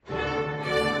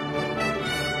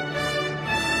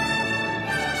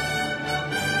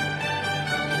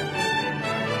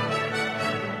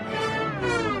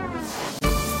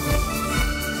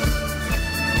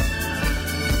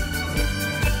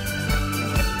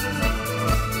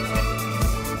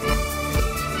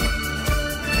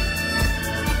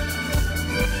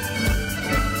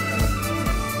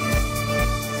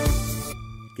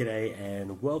G'day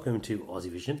and welcome to Aussie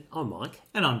Vision. I'm Mike.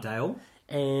 And I'm Dale.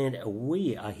 And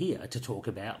we are here to talk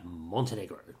about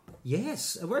Montenegro.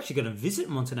 Yes, we're actually going to visit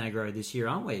Montenegro this year,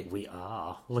 aren't we? We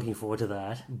are. Looking forward to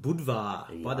that.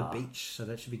 Budva, by the beach. So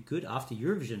that should be good after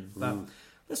Eurovision. But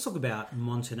let's talk about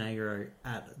Montenegro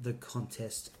at the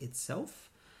contest itself.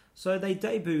 So they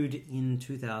debuted in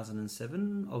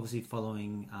 2007, obviously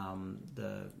following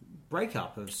the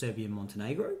breakup of Serbia and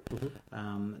Montenegro.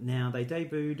 Now, they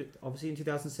debuted obviously in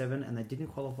 2007 and they didn't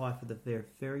qualify for their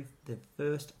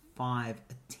first 5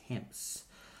 attempts.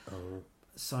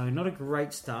 So not a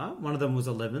great start. One of them was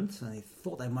 11th and they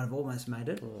thought they might have almost made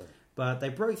it. But they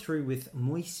broke through with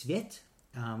Moj Svijet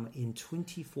in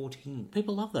 2014.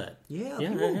 People love that. Yeah,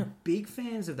 people are big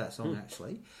fans of that song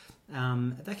actually.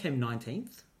 That came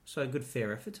 19th. So a good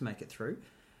fair effort to make it through.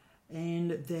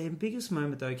 And their biggest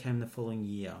moment, though, came the following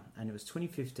year. And it was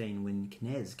 2015 when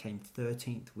Knez came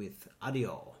 13th with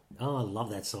Adio. Oh, I love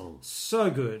that song.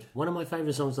 So good. One of my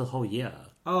favourite songs of the whole year.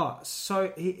 Oh,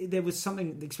 so there was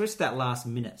something, especially that last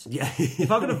minute. Yeah.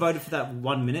 If I could have voted for that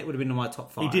 1 minute, it would have been in my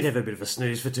top 5. He did have a bit of a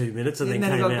snooze for 2 minutes and then he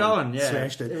came got out going, and yeah.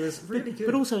 smashed it. It was really good.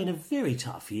 But also in a very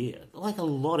tough year. Like a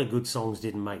lot of good songs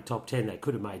didn't make top 10. They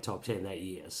could have made top 10 that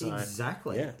year. So,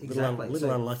 Exactly. Yeah, Exactly.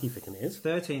 little unlucky for Knez.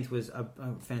 13th was a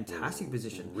fantastic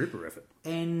position. Ripper effort.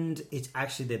 And it's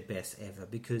actually their best ever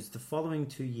because the following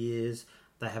 2 years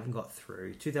they haven't got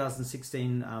through.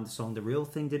 2016, the song The Real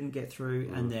Thing didn't get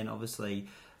through, and then obviously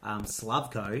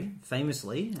Slavko,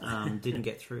 famously, didn't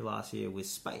get through last year with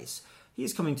Space.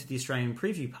 He's coming to the Australian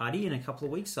preview party in a couple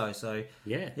of weeks, so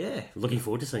yeah. Looking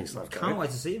forward to seeing Slavko. Can't wait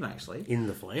to see him, actually. In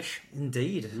the flesh.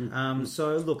 Indeed.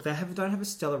 So, look, they don't have a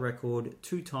stellar record.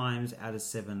 2 times out of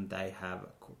 7 they have,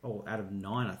 or out of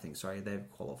 9, I think, they've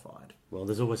qualified. Well,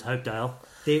 there's always hope, Dale.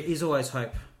 There is always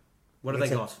hope. What have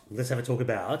they got? Let's have a talk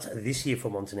about this year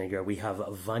for Montenegro. We have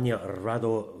Vanja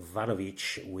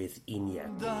Radovanovic with Inja.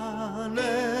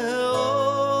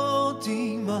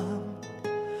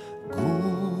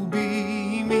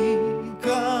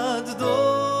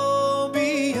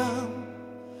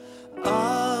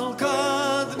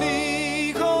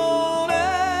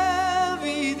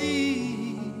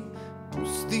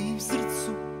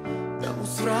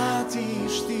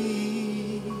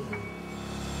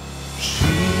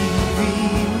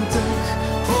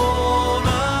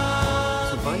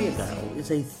 Is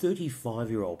a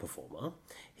 35-year-old performer.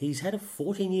 He's had a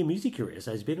 14-year music career,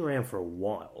 so he's been around for a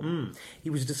while. He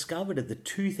was discovered at the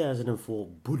 2004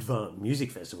 Budva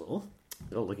Music Festival.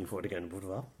 Oh, looking forward to going to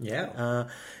Budva. Yeah.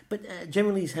 But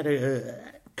generally he's had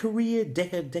a career,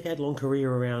 decade-long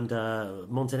career around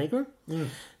Montenegro.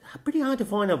 Pretty hard to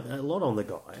find a lot on the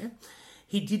guy.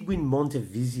 He did win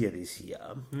Montevisia this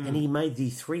year, and he made the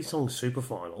 3-song super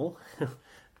final.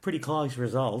 Pretty close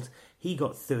result. He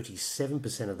got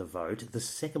 37% of the vote. The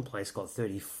second place got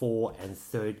 34% and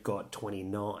third got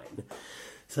 29%.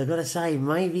 So I've got to say,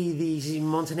 maybe the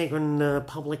Montenegrin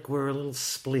public were a little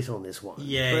split on this one.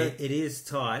 Yeah, but it is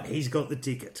tight. He's got the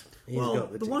ticket.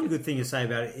 The one good thing to say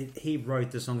about it, he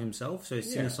wrote the song himself, so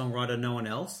he's singer-songwriter, no one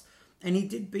else. And he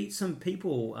did beat some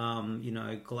people,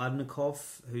 Gladnikov,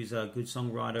 who's a good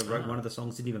songwriter, wrote one of the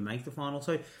songs, didn't even make the final.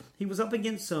 So he was up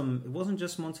against some, it wasn't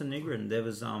just Montenegrin, there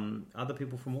was other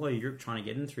people from all over Europe trying to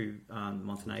get in through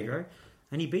Montenegro,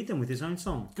 and he beat them with his own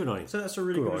song. Good on him. So that's a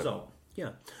really good result. Yeah.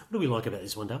 What do we like about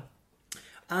this one, Dale?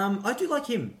 I do like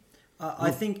him.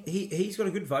 I think he's got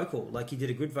a good vocal. Like, he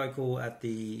did a good vocal at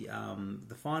the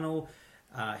final.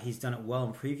 He's done it well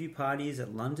in preview parties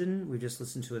at London. We just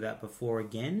listened to that before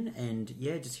again, and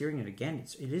just hearing it again,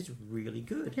 it is really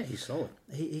good. Yeah, he's solid.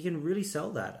 He can really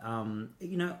sell that.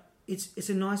 It's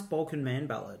a nice Balkan man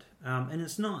ballad, and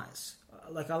it's nice.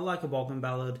 Like, I like a Balkan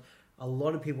ballad. A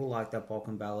lot of people like that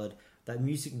Balkan ballad. That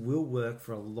music will work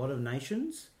for a lot of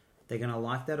nations. They're going to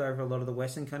like that over a lot of the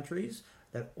Western countries.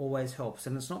 That always helps.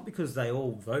 And it's not because they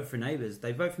all vote for Neighbours.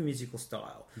 They vote for musical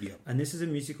style. Yeah. And this is a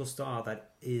musical style that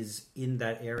is in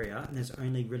that area. And there's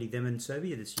only really them in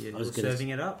Serbia this year who are serving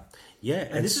it up. Yeah.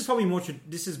 And this is probably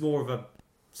this is more of a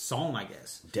song, I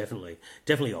guess.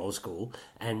 Definitely old school.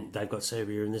 And they've got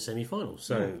Serbia in the semi-finals.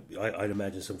 So I'd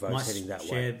imagine some votes heading that way.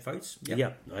 Shared votes. Yep.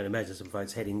 Yeah, I'd imagine some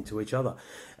votes heading to each other.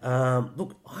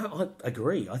 Look, I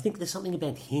agree. I think there's something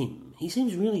about him. He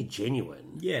seems really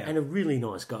genuine. Yeah. And a really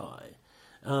nice guy.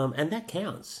 And that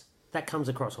counts. That comes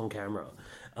across on camera.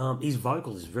 His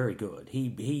vocal is very good.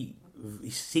 He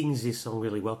sings this song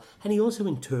really well, and he also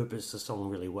interprets the song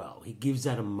really well. He gives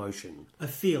that emotion. I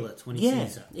feel it when he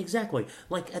sings it. Exactly.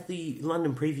 Like at the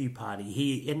London preview party,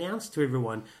 he announced to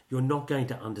everyone, "You're not going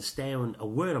to understand a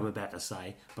word I'm about to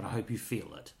say, but I hope you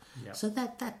feel it." Yep. So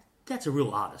that's a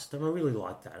real artist, and I really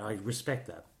like that. I respect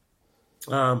that.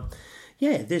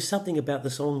 Yeah, there's something about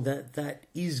the song that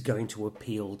is going to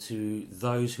appeal to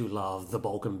those who love the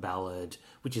Balkan ballad,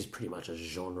 which is pretty much a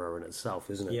genre in itself,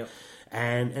 isn't it? Yep.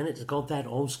 And it's got that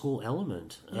old school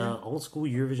element, old school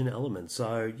Eurovision element.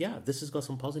 So yeah, this has got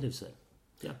some positives there.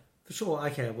 Yeah, For sure.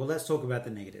 Okay, well, let's talk about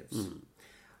the negatives.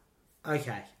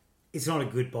 Okay, it's not a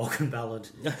good Balkan ballad.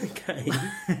 okay.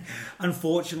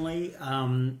 Unfortunately,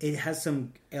 it has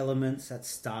some elements that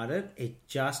started.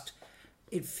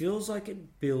 It feels like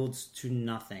it builds to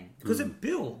nothing. Because it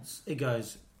builds. It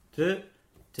goes to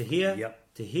here,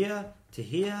 Yep. to here, to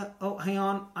here. Oh, hang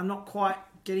on, I'm not quite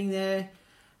getting there.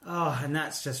 Oh, and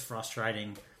that's just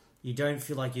frustrating. You don't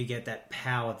feel like you get that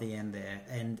power at the end there.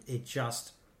 And it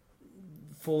just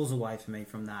falls away for me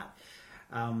from that.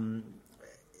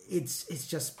 It's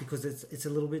just because it's a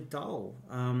little bit dull.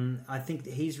 I think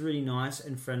that he's really nice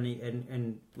and friendly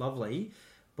and lovely,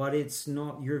 but it's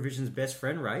not Eurovision's best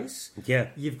friend race. Yeah.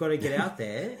 You've got to get out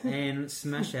there and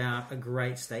smash out a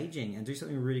great staging and do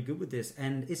something really good with this.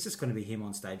 And it's just going to be him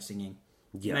on stage singing.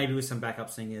 Yeah. Maybe with some backup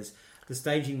singers. The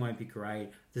staging won't be great.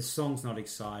 The song's not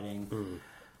exciting.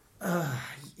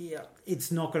 Yeah,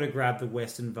 it's not going to grab the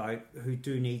Western vote, who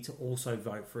do need to also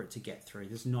vote for it to get through.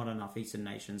 There's not enough Eastern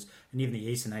nations, and even the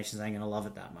Eastern nations ain't going to love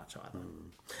it that much either.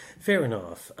 Fair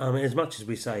enough. As much as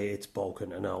we say it's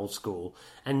Balkan and old school,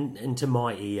 and to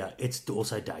my ear, it's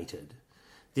also dated.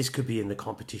 This could be in the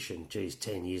competition,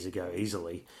 10 years ago,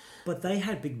 easily. But they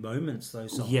had big moments,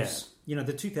 those songs. Yeah. You know,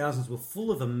 the 2000s were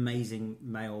full of amazing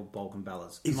male Balkan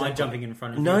ballads. Am I Exactly. jumping in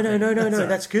front of you? No. Sorry.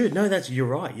 That's good. No, you're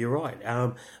right. You're right.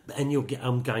 And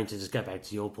I'm going to just go back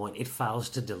to your point. It fails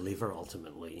to deliver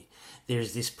ultimately.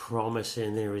 There's this promise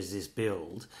and there is this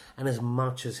build, and as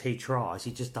much as he tries,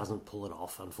 he just doesn't pull it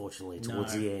off. Unfortunately,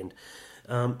 towards the end,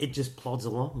 it just plods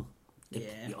along.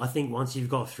 I think once you've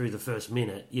got through the first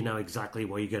minute, you know exactly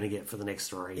what you're going to get for the next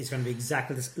three. It's going to be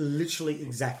literally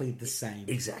exactly the same.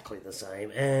 Exactly the same,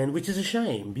 and which is a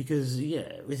shame because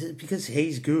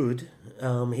he's good.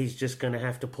 He's just going to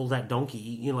have to pull that donkey.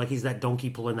 You know, like he's that donkey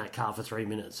pulling that car for 3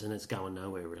 minutes, and it's going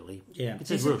nowhere really. Yeah,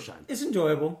 it's a real shame. It's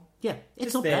enjoyable. Yeah,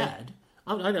 it's not there. bad.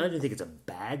 I don't think it's a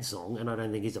bad song, and I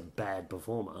don't think he's a bad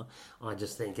performer. I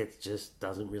just think it just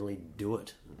doesn't really do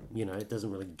it. You know, it doesn't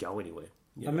really go anywhere.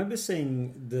 I remember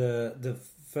seeing the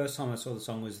first time I saw the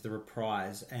song was the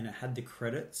reprise, and it had the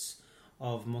credits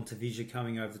of Montevideo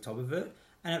coming over the top of it,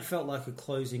 and it felt like a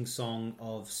closing song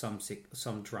of some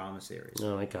drama series.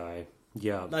 Oh, okay.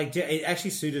 Yeah. Like, it actually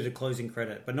suited a closing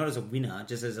credit, but not as a winner,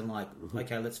 just as in like,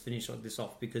 okay, let's finish this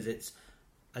off because it's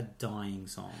a dying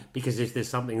song. Because if there's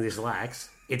something this lacks,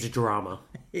 it's drama.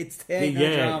 There ain't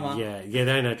no drama. Yeah,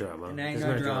 there ain't no drama. There ain't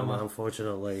There's no drama.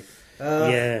 unfortunately.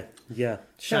 Yeah. Shame.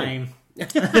 Shame.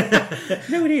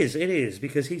 No, it is,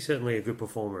 because he's certainly a good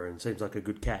performer and seems like a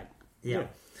good cat. Yeah.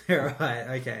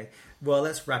 Right, okay. Well,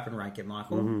 let's wrap and rank it,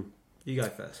 Michael. You go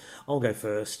first. I'll go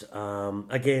first.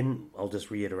 Again, I'll just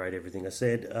reiterate everything I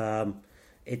said.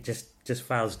 It just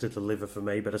fails to deliver for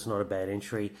me, but it's not a bad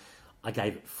entry. I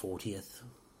gave it 40th.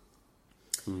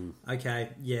 Okay,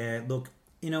 yeah, look,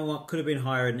 you know what? Could have been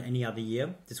higher than any other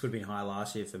year. This would have been higher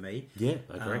last year for me. Yeah,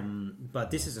 I agree. But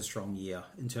this is a strong year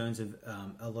in terms of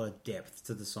a lot of depth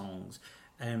to the songs.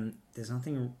 And there's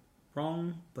nothing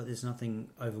wrong, but there's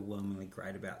nothing overwhelmingly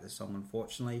great about this song,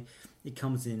 unfortunately. It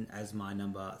comes in as my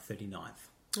number 39th.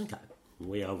 Okay.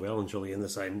 We are well and truly in the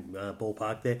same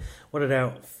ballpark there. What did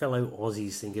our fellow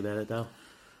Aussies think about it, though?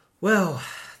 Well,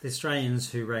 the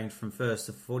Australians who ranked from 1st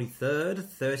to 43rd,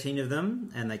 13 of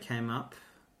them, and they came up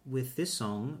with this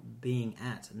song being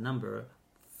at number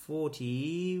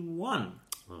 41.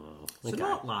 Oh, So okay.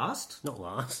 not last. Not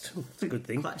last. It's a good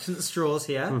thing. Clutching the straws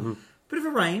here. Bit of a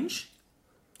range.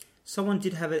 Someone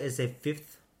did have it as their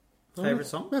 5th favourite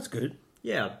song. That's good.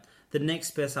 Yeah. The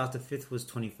next best after 5th was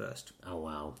 21st. Oh,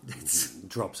 wow.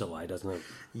 Drops away, doesn't it?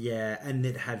 Yeah, and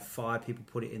it had 5 people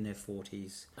put it in their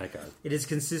 40s. Okay. It is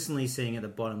consistently sitting at the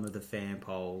bottom of the fan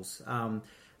polls.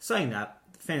 Saying that,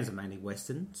 the fans are mainly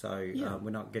Western, so we're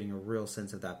not getting a real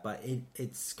sense of that, but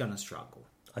it's going to struggle.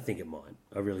 I think it might.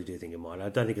 I really do think it might. I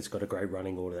don't think it's got a great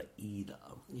running order either.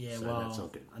 Yeah, so well, that's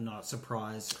not good. I'm not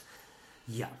surprised.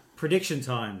 Yeah. Prediction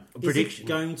time. Prediction. Is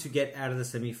it going to get out of the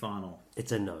semi-final?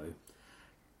 It's a no.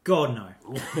 God, no.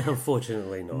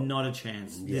 Unfortunately not. Not a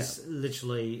chance. There's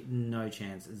literally no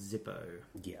chance. Zippo.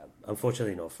 Yeah.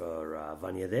 Unfortunately not for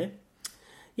Vanya there.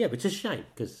 Yeah, but it's a shame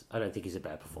because I don't think he's a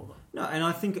bad performer. No, and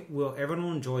I think, everyone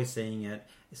will enjoy seeing it.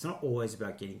 It's not always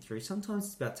about getting through. Sometimes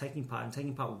it's about taking part and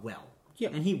taking part well. Yeah.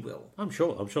 And he will. I'm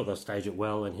sure they'll stage it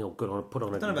well, and he'll put on I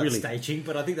don't know a about really. staging,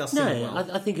 but I think they'll sing it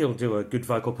well. I think he'll do a good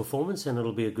vocal performance, and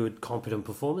it'll be a good, competent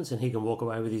performance, and he can walk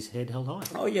away with his head held high.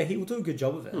 Oh, yeah, he will do a good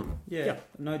job of it. Yeah, Yeah.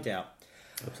 no doubt.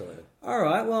 Absolutely. All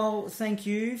right, well, thank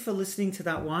you for listening to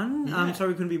that one. I'm sorry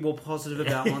we couldn't be more positive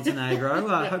about Montenegro.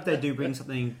 I hope they do bring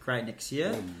something great next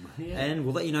year. And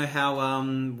we'll let you know how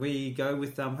we go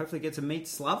with, hopefully get to meet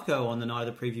Slavko on the night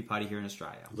of the preview party here in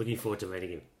Australia. Looking forward to meeting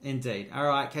him. Indeed. All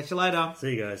right, catch you later.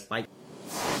 See you guys. Bye.